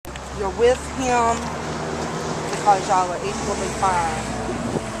you're with him because y'all are equally fine.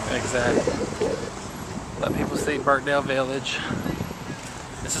 Exactly. Let people see Birkdale Village.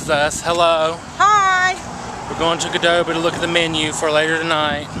 This is us. Hello. Hi. We're going to Godova to look at the menu for later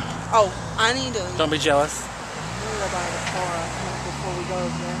tonight. Oh, I need to. Don't be jealous. Before we go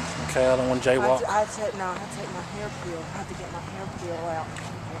over there. Okay, I don't want to jaywalk. I take my hair peel. I have to get my hair peel out.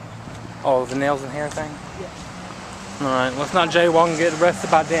 Oh, the nails and hair thing? Yeah. Alright, let's not jaywalk and get arrested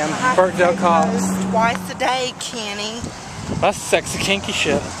by damn Birkdale cops. Twice a day, Kenny. That's sexy kinky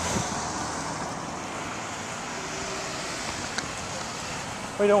shit.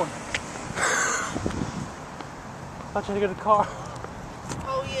 What are you doing? Thought you had to get a car.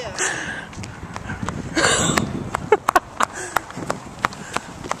 Oh, yeah.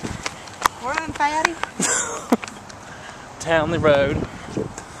 Morning, fatty. Townley Road.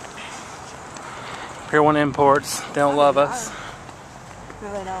 Pier 1 Imports. They don't love us.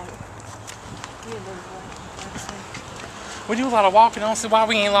 No, they don't. We do a lot of walking. I don't see why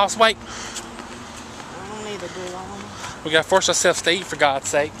we ain't lost weight. I don't need to do all of We gotta force ourselves to eat, for God's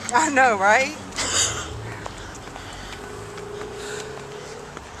sake. I know, right?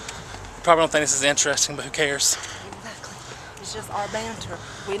 Probably don't think this is interesting, but who cares? Exactly. It's just our banter.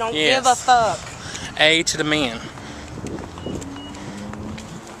 We don't Yes. give a fuck. A to the men.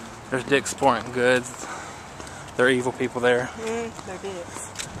 There's Dick's Sporting Goods. They're evil people there. They're dicks.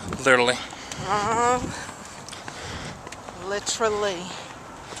 Literally. Literally.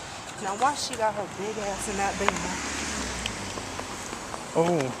 Now why she got her big ass in that beamer?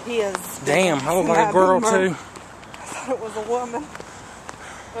 Oh. He is. Damn, I look like a girl too. I thought it was a woman.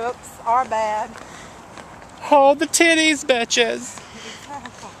 Oops, our bad. Hold the titties, bitches.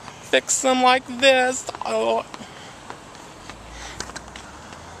 Fix them like this. Oh.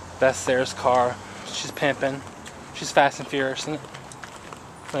 That's Sarah's car. She's pimping. She's fast and furious, isn't it?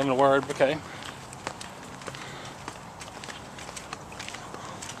 Not even a word, but okay.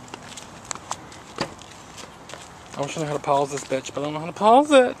 I wish I knew how to pause this bitch, but I don't know how to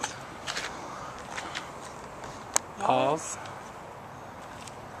pause it. Pause.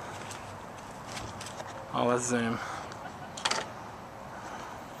 Oh, let's zoom.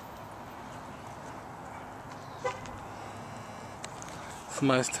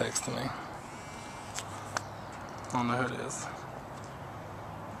 Somebody's texting me. I don't know who it is.